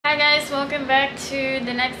welcome back to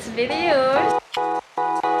the next video.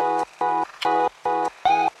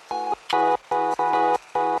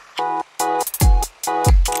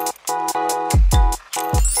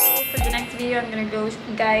 For the next video, I'm gonna go,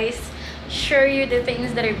 guys, show you the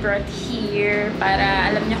things that I brought here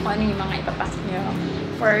para alam niyo kung ano yung mga ipapak niyo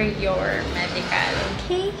for your medical,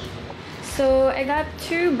 okay? So, I got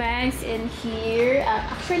 2 bags in here,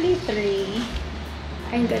 actually 3.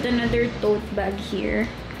 I got another tote bag here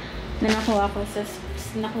na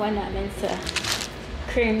nakuha namin sa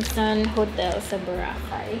Crimson Hotel sa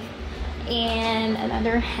Boracay. And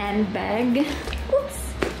another handbag. Oops!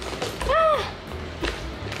 Ah!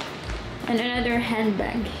 And another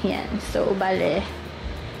handbag. Yan. So, bale.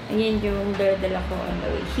 Ayan yung dala ko on the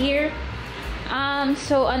way here.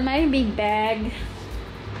 So, on my big bag.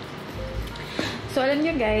 So, alam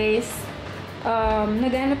nyo guys,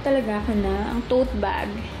 naghanap talaga ako na ang tote bag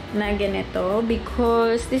na ganito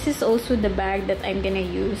because this is also the bag that I'm gonna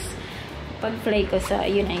use pag fly ko sa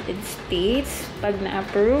United States pag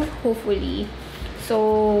na-approve, hopefully.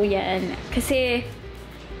 So, yan. Kasi,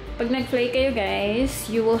 pag nag-fly kayo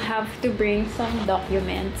guys, you will have to bring some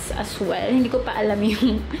documents as well. Hindi ko pa alam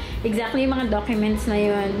yung exactly yung mga documents na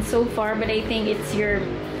yun so far, but I think it's your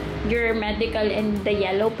medical and the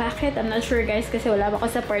yellow packet. I'm not sure guys kasi wala pa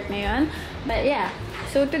ako sa part na yun. But yeah,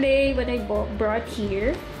 so today what I brought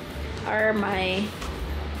here are my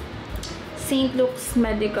St. Luke's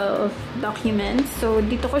medical documents. So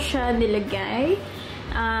dito ko siya nilagay.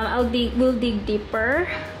 We'll dig deeper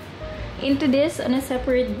into this on a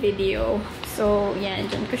separate video. So yeah,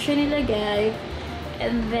 dyan ko siya nilagay.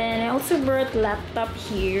 And then I also brought laptop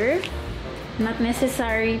here. Not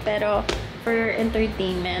necessary pero for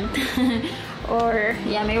entertainment. Or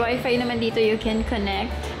yeah, may wifi naman dito, you can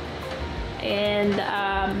connect. And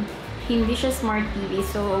hindi siya smart TV,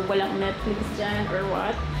 so walang Netflix dyan or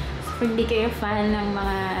what. So kung hindi kayo fan ng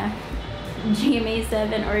mga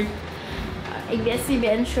GMA7 or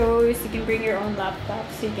ABS-CBN shows, you can bring your own laptop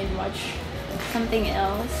so you can watch something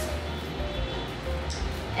else.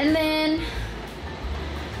 And then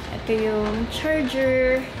ito yung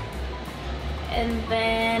charger. And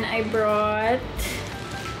then I brought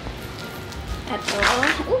ito.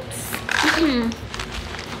 Oops.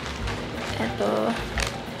 Ito.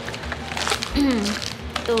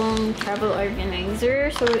 Itong travel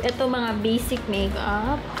organizer. So ito mga basic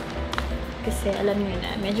makeup. Kasi alam niyo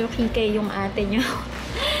na, medyo kikay yung ate nyo.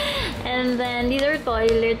 And then these are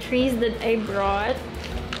toiletries that I brought.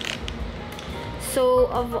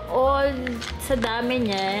 So, of all, sa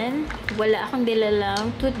dami niyan, wala akong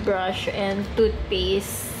dilalang toothbrush and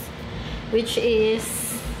toothpaste. Which is,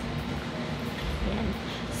 yan.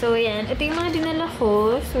 So, yan. Ito yung mga dinala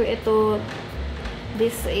ko. So, ito,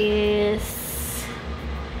 this is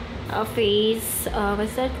a face,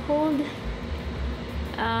 what's that called?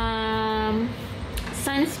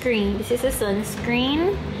 Sunscreen. This is a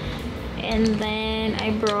sunscreen. And then,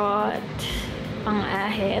 I brought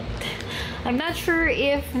pang-ahit. I'm not sure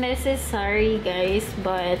if necessary guys,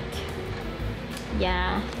 but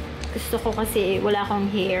yeah, gusto ko kasi wala akong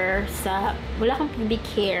pubic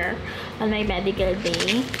hair on my medical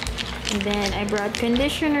day. And then I brought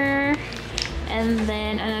conditioner and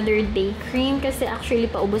then another day cream kasi actually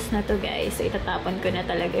paubos na to guys, so itatapon ko na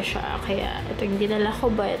talaga siya, kaya ito yung dinala ko.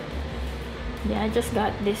 But yeah, I just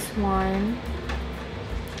got this one.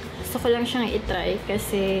 Gusto ko lang siyang itry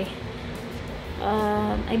kasi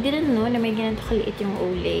I didn't know na may ganito kaliit yung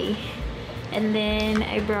Olay. And then,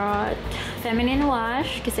 I brought feminine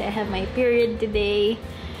wash kasi I have my period today.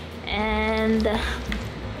 And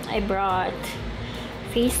I brought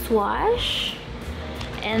face wash.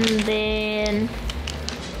 And then,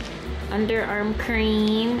 underarm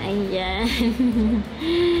cream. Ayan.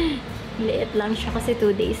 Liit lang siya kasi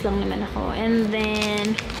 2 days lang naman ako. And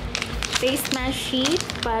then, face mask sheet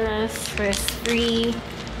para stress-free.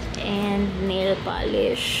 And nail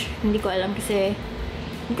polish. Hindi ko alam kasi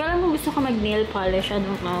hindi ko alam kung gusto ko mag nail polish, I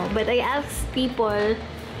don't know. But I asked people,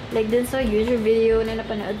 like dun sa YouTube video na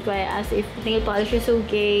napanood ko, I asked if nail polish is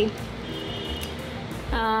okay.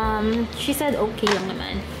 She said okay lang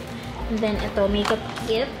naman. And then ito, makeup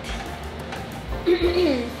kit.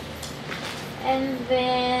 And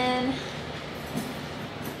then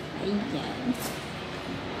ayan.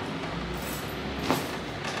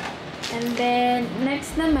 And then,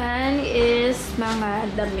 next naman is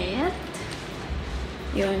mga damit.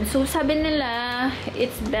 Yun. So, sabi nila,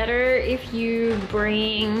 it's better if you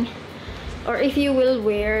bring or if you will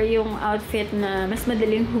wear yung outfit na mas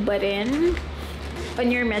madaling hubarin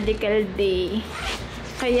on your medical day.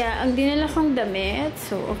 Kaya, ang dinala kong damit,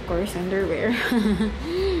 so, of course, underwear.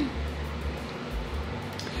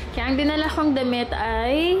 Kaya ang dinala kong damit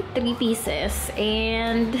ay 3 pieces.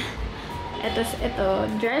 And ito,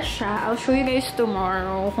 dress siya. I'll show you guys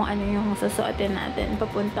tomorrow kung ano yung susuotin natin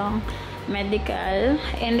papuntang medical.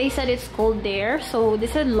 And they said it's cold there. So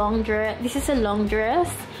this is a long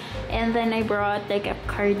dress. And then I brought like a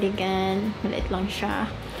cardigan. Maliit lang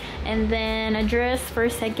siya. And then a dress for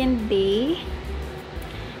second day.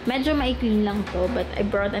 Medyo maikli lang to, but I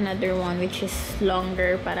brought another one which is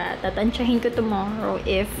longer para tatansyahin ko tomorrow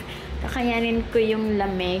if kakayanin ko yung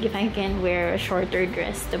lamig, if I can wear a shorter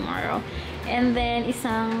dress tomorrow. And then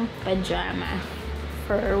isang pajama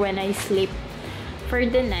for when I sleep for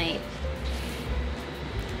the night.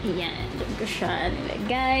 Yan, dyan ko siya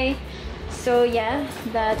nilagay. So yeah,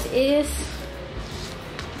 that is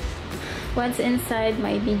what's inside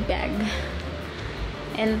my big bag.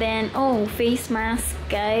 And then, oh, face mask,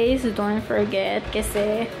 guys. Don't forget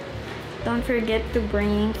to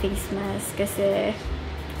bring face mask kasi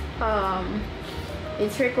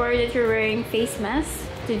it's required that you're wearing face mask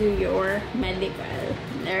to do your medical.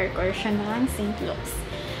 Na-require siya ng St. Luke's.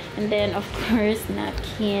 And then, of course,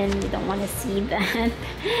 napkin. You don't want to see that.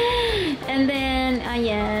 And then,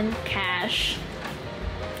 ayan, cash.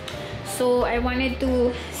 So, I wanted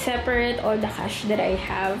to separate all the cash that I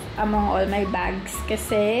have among all my bags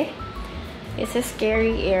kasi it's a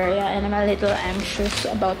scary area and I'm a little anxious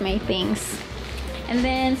about my things. And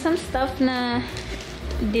then, some stuff na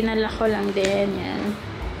dinala ko lang din, yan.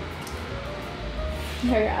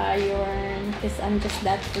 Hair iron, because I'm just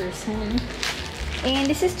that person. And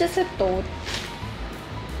this is just a tote.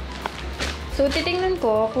 So, titingnan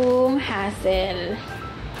ko kung hassle.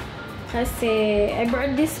 Kasi, I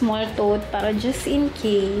brought this small tote para just in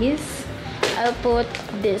case, I'll put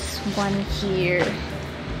this one here.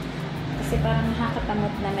 Kasi parang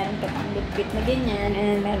nakakatamot na meron ka pang bitbit na ganyan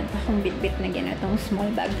and meron pa akong bitbit na ganitong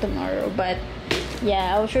small bag tomorrow. But,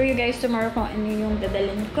 yeah, I'll show you guys tomorrow kung ano yung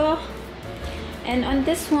dadalhin ko. And on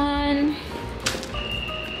this one,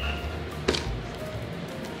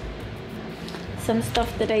 some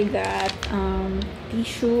stuff that I got,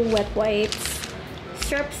 tissue, wet wipes,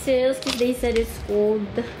 strepsils because they said it's cold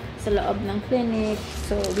sa loob ng clinic,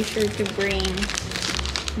 so be sure to bring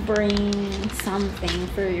something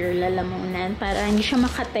for your lalamunan para hindi siya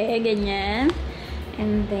makate, ganyan.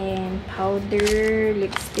 And then powder,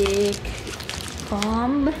 lipstick,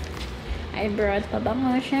 comb. I brought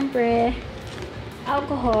pabango, syempre,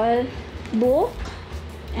 alcohol, book.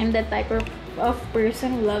 I'm the type of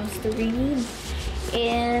person who loves to read.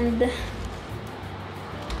 And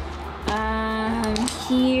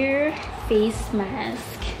here, face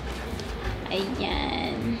mask.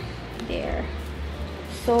 Ayan. There.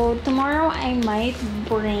 So, tomorrow, I might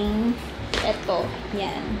bring eto.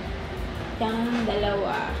 Yan. Yung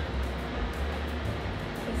dalawa.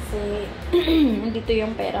 Kasi, nandito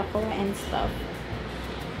yung pera ko and stuff.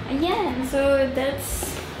 Ayan. So,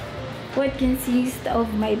 that's what consists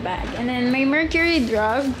of my bag. And then, my mercury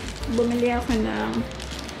drug. Bumili ako ng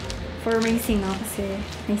for my singaw kasi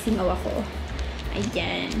may singaw ako.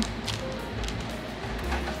 Ayan.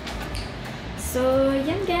 So,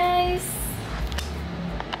 yan guys.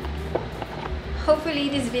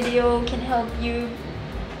 Hopefully, this video can help you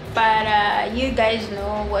para you guys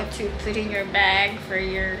know what to put in your bag for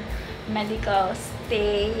your medical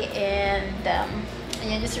stay. And,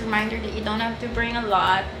 ayan, just a reminder that you don't have to bring a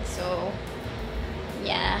lot. So,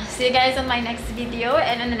 yeah. See you guys on my next video.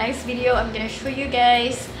 And in the next video, I'm gonna show you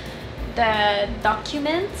guys the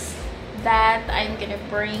documents that I'm gonna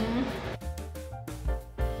bring